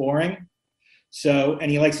less boring. So, and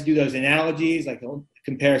he likes to do those analogies, like he'll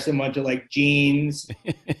compare someone to like jeans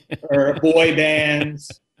or boy bands.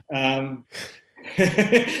 I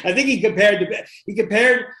think he compared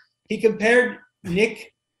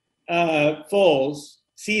Nick Foles'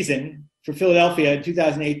 season for Philadelphia in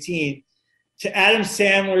 2018 to Adam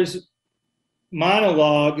Sandler's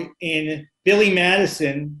monologue in Billy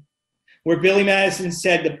Madison, where Billy Madison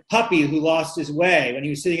said the puppy who lost his way when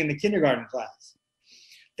he was sitting in the kindergarten class.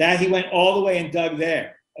 That he went all the way and dug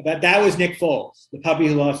there. That was Nick Foles, the puppy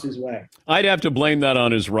who lost his way. I'd have to blame that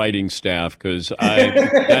on his writing staff because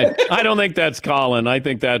I don't think that's Colin. I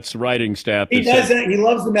think that's writing staff. He does that. He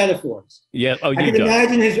loves the metaphors. Yeah. Oh, I can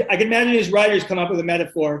imagine his writers come up with a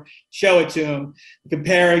metaphor, show it to him,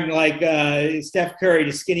 comparing like Steph Curry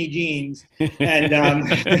to skinny jeans, and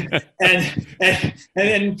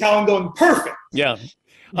then Colin going perfect. Yeah.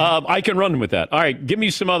 I can run with that. All right. Give me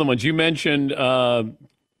some other ones. You mentioned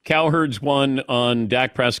Cowherd's one on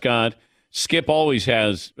Dak Prescott. Skip always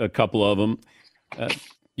has a couple of them.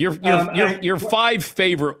 Your five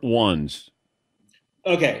favorite ones.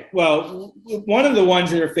 Okay. Well, one of the ones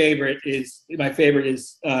that are my favorite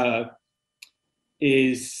is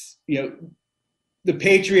the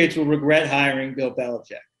Patriots will regret hiring Bill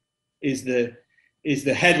Belichick is the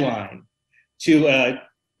headline to an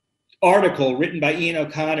article written by Ian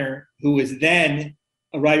O'Connor, who was then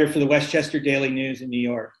a writer for the Westchester Daily News in New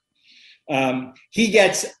York. He's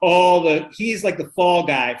like the fall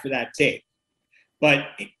guy for that take. But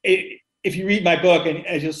if you read my book, and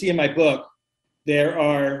as you'll see in my book, there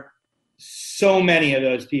are so many of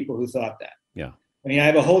those people who thought that. Yeah. I mean, I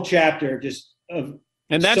have a whole chapter just of.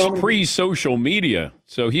 And that's pre-social media.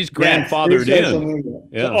 So he's grandfathered in. Media.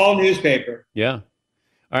 Yeah. So all newspaper. Yeah.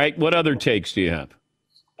 All right. What other takes do you have?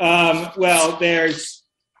 Well, there's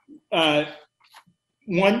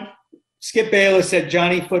one. Skip Bayless said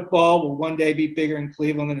Johnny Football will one day be bigger in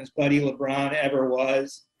Cleveland than his buddy LeBron ever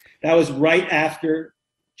was. That was right after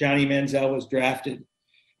Johnny Manziel was drafted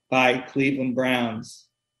by Cleveland Browns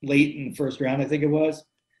late in the first round, I think it was.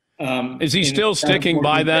 Is he still sticking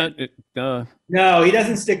by that? No, he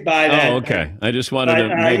doesn't stick by that. Oh, okay. I just wanted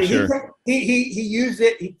to make sure. He used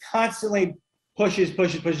it. He constantly pushes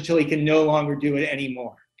until he can no longer do it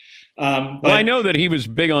anymore. But I know that he was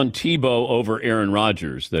big on Tebow over Aaron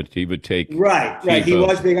Rodgers, that he would take. Right. Tebow. He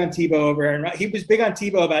was big on Tebow over Aaron Rodgers. He was big on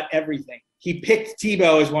Tebow about everything. He picked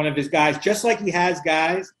Tebow as one of his guys, just like he has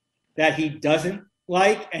guys that he doesn't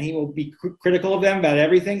like, and he will be critical of them about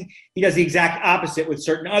everything. He does the exact opposite with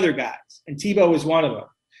certain other guys, and Tebow was one of them.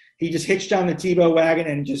 He just hitched on the Tebow wagon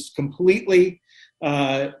and just completely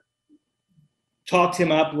talked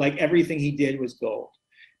him up like everything he did was gold.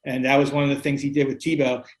 And that was one of the things he did with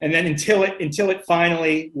Tebow. And then until it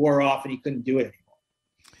finally wore off and he couldn't do it anymore.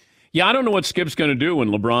 Yeah, I don't know what Skip's going to do when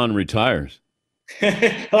LeBron retires. He'll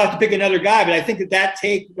have to pick another guy. But I think that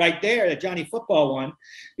take right there, that Johnny Football one,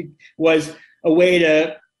 was a way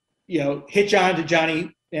to, hitch on to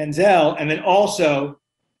Johnny Manziel and then also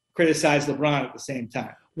criticize LeBron at the same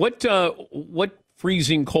time. What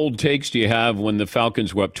freezing cold takes do you have when the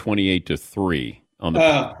Falcons were up 28-3 on the?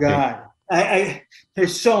 Oh God.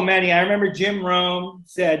 There's so many. I remember Jim Rome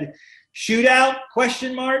said, "Shootout? ?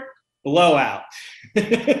 Blowout."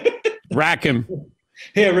 Rack him.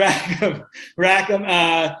 Yeah, rack him.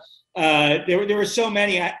 There were so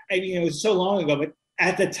many. It was so long ago, but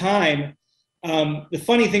at the time, the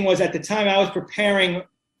funny thing was, at the time I was preparing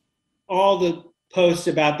all the posts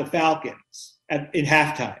about the Falcons in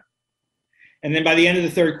halftime, and then by the end of the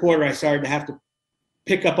third quarter, I started to have to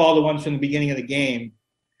pick up all the ones from the beginning of the game.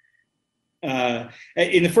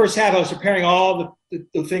 In the first half, I was preparing all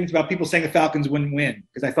the things about people saying the Falcons wouldn't win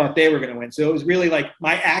because I thought they were going to win. So it was really like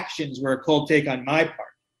my actions were a cold take on my part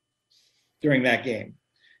during that game.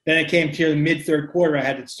 Then it came to the mid-third quarter. I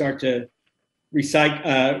had to start to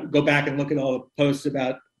go back and look at all the posts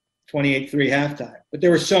about 28-3 halftime. But there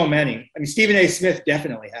were so many. I mean, Stephen A. Smith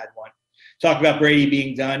definitely had one. Talk about Brady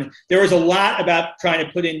being done. There was a lot about trying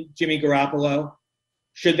to put in Jimmy Garoppolo.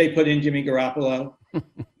 Should they put in Jimmy Garoppolo?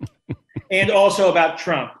 And also about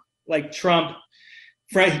Trump. Like Trump,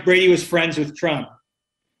 Brady was friends with Trump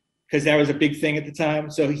because that was a big thing at the time.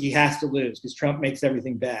 So he has to lose because Trump makes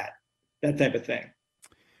everything bad. That type of thing.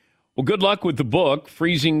 Well, good luck with the book,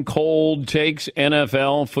 Freezing Cold Takes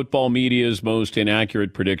NFL Football Media's Most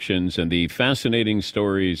Inaccurate Predictions and the Fascinating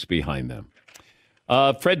Stories Behind Them.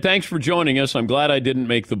 Fred, thanks for joining us. I'm glad I didn't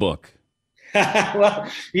make the book. Well,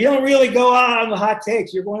 you don't really go on the hot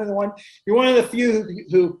takes. You're one of the few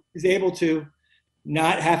who is able to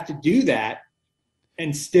not have to do that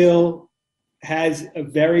and still has a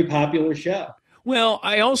very popular show. Well,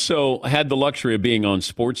 I also had the luxury of being on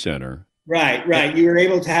SportsCenter. Right. You were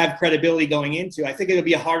able to have credibility going into. I think it'll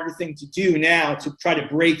be a harder thing to do now to try to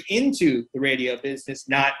break into the radio business,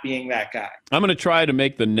 not being that guy. I'm going to try to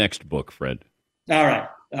make the next book, Fred. All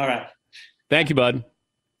right. Thank you, bud.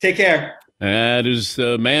 Take care. That is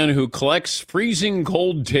the man who collects freezing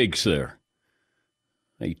cold takes there.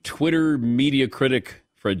 A Twitter media critic,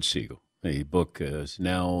 Fred Siegel. The book is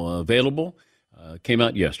now available. Came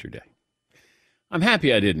out yesterday. I'm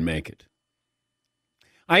happy I didn't make it.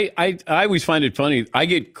 I always find it funny. I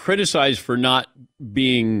get criticized for not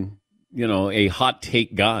being, a hot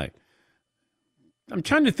take guy. I'm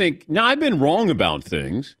trying to think. Now, I've been wrong about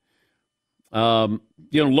things.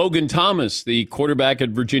 Logan Thomas, the quarterback at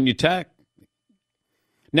Virginia Tech.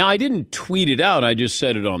 Now, I didn't tweet it out. I just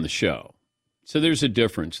said it on the show. So there's a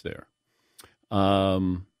difference there.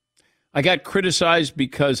 I got criticized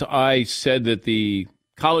because I said that the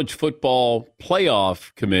college football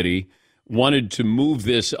playoff committee wanted to move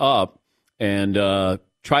this up and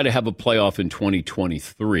try to have a playoff in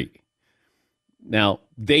 2023. Now,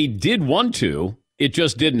 they did want to. It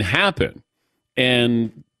just didn't happen.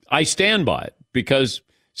 And I stand by it because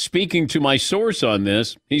speaking to my source on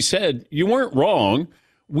this, he said, you weren't wrong.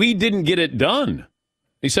 We didn't get it done.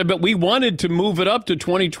 He said, but we wanted to move it up to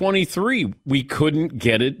 2023. We couldn't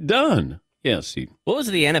get it done. Yes. What was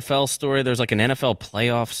the NFL story? There's like an NFL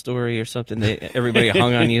playoff story or something. Everybody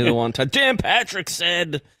hung on you the one time. Dan Patrick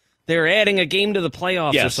said they're adding a game to the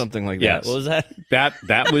playoffs or something like that. Yes. What was that?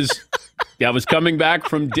 That was coming back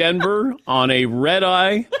from Denver on a red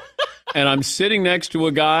eye, and I'm sitting next to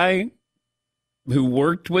a guy who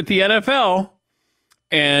worked with the NFL,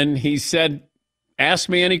 and he said, ask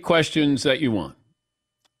me any questions that you want.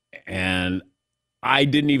 And I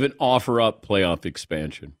didn't even offer up playoff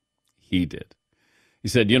expansion. He did. He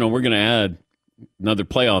said, we're going to add another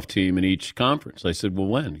playoff team in each conference. I said, well,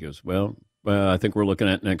 when? He goes, well, I think we're looking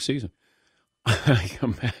at next season. I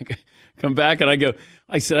come back and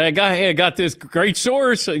I said, I got this great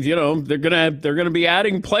source. They're going to be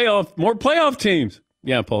adding more playoff teams.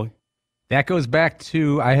 Yeah, Paulie. That goes back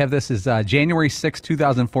to, I have this as January 6,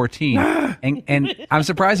 2014. and I'm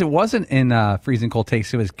surprised it wasn't in Freezing Cold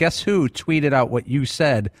Takes. It was, guess who tweeted out what you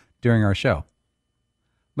said during our show?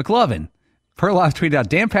 McLovin. Perloff tweeted out,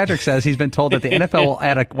 Dan Patrick says he's been told that the NFL will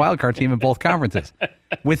add a wildcard team in both conferences.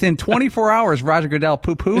 Within 24 hours, Roger Goodell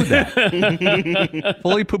poo-pooed that.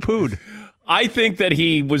 Fully poo-pooed. I think that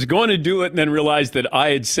he was going to do it and then realized that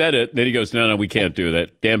I had said it. Then he goes, no, we can't do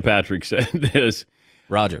that. Dan Patrick said this.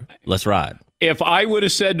 Roger, let's ride. If I would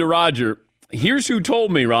have said to Roger, here's who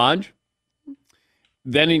told me, Raj,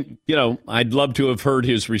 then, I'd love to have heard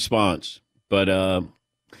his response. But,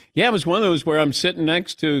 yeah, it was one of those where I'm sitting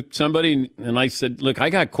next to somebody, and I said, look, I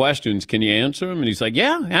got questions. Can you answer them? And he's like,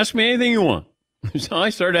 yeah, ask me anything you want. So I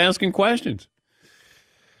started asking questions.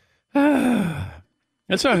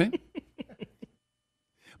 That's all right.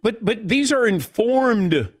 But these are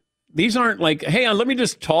informed. These aren't like, hey, let me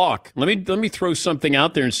just talk. Let me throw something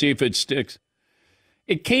out there and see if it sticks.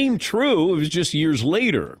 It came true. It was just years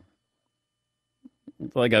later.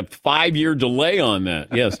 Like a 5-year delay on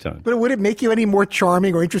that. Yes, Tom. But would it make you any more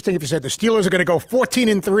charming or interesting if you said the Steelers are going to go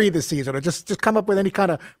 14-3 this season, or just come up with any kind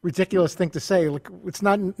of ridiculous thing to say? Like, it's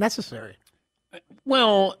not necessary.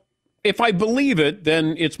 Well, if I believe it,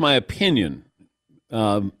 then it's my opinion.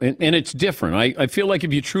 And it's different. I feel like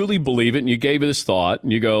if you truly believe it and you gave this thought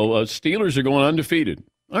and you go, Steelers are going undefeated.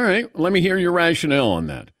 All right, let me hear your rationale on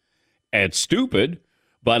that. It's stupid,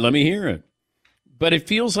 but let me hear it. But it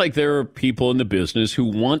feels like there are people in the business who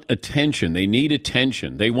want attention. They need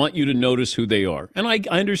attention. They want you to notice who they are. And I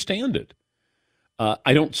understand it.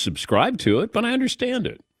 I don't subscribe to it, but I understand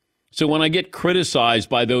it. So when I get criticized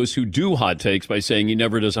by those who do hot takes by saying he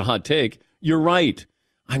never does a hot take, you're right.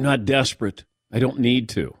 I'm not desperate. I don't need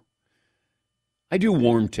to. I do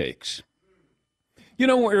warm takes.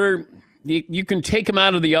 Where you can take them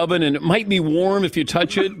out of the oven and it might be warm if you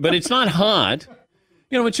touch it, but it's not hot.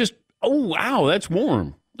 It's just, oh, wow, that's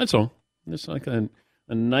warm. That's all. It's like a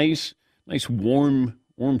nice warm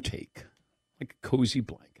take, like a cozy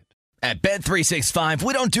blanket. At Bet365,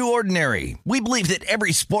 we don't do ordinary. We believe that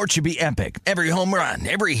every sport should be epic. Every home run,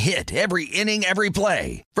 every hit, every inning, every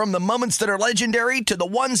play. From the moments that are legendary to the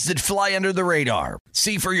ones that fly under the radar.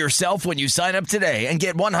 See for yourself when you sign up today and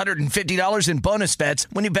get $150 in bonus bets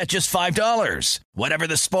when you bet just $5. Whatever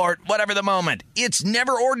the sport, whatever the moment, it's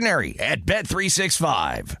never ordinary at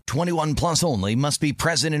Bet365. 21 plus only. Must be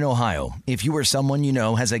present in Ohio. If you or someone you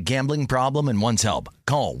know has a gambling problem and wants help,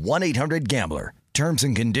 call 1-800-GAMBLER. Terms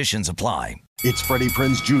and conditions apply. It's Freddie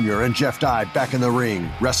Prinze Jr. and Jeff Dye back in the ring.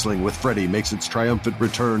 Wrestling with Freddie makes its triumphant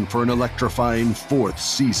return for an electrifying 4th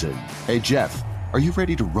season. Hey, Jeff, are you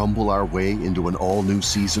ready to rumble our way into an all-new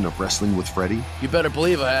season of Wrestling with Freddie? You better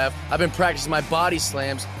believe I have. I've been practicing my body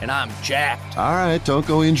slams, and I'm jacked. All right, don't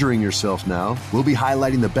go injuring yourself now. We'll be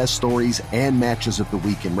highlighting the best stories and matches of the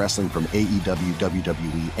week in wrestling from AEW,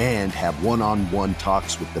 WWE, and have one-on-one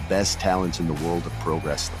talks with the best talents in the world of pro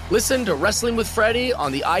wrestling. Listen to Wrestling with Freddie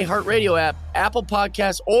on the iHeartRadio app, Apple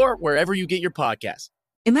Podcasts, or wherever you get your podcasts.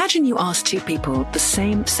 Imagine you ask two people the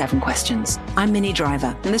same 7 questions. I'm Minnie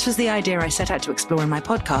Driver, and this was the idea I set out to explore in my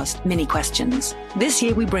podcast, Mini Questions. This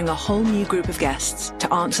year, we bring a whole new group of guests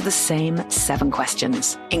to answer the same 7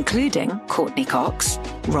 questions, including Courtney Cox,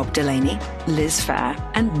 Rob Delaney, Liz Phair,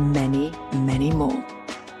 and many, many more.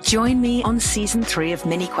 Join me on Season 3 of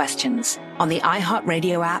Mini Questions on the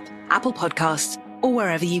iHeartRadio app, Apple Podcasts, or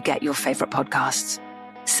wherever you get your favorite podcasts.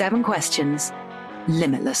 7 questions,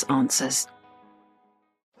 limitless answers.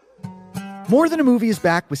 More Than a Movie is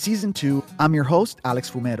back with Season 2. I'm your host,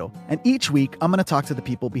 Alex Fumero, and each week I'm going to talk to the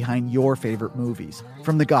people behind your favorite movies.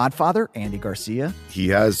 From The Godfather, Andy Garcia. He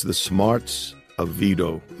has the smarts of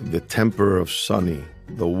Vito, the temper of Sonny,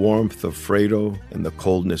 the warmth of Fredo, and the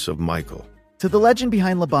coldness of Michael. To the legend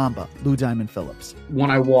behind La Bamba, Lou Diamond Phillips.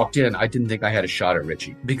 When I walked in, I didn't think I had a shot at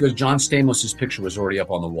Richie because John Stamos' picture was already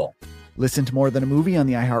up on the wall. Listen to More Than a Movie on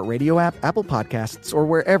the iHeartRadio app, Apple Podcasts, or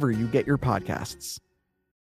wherever you get your podcasts.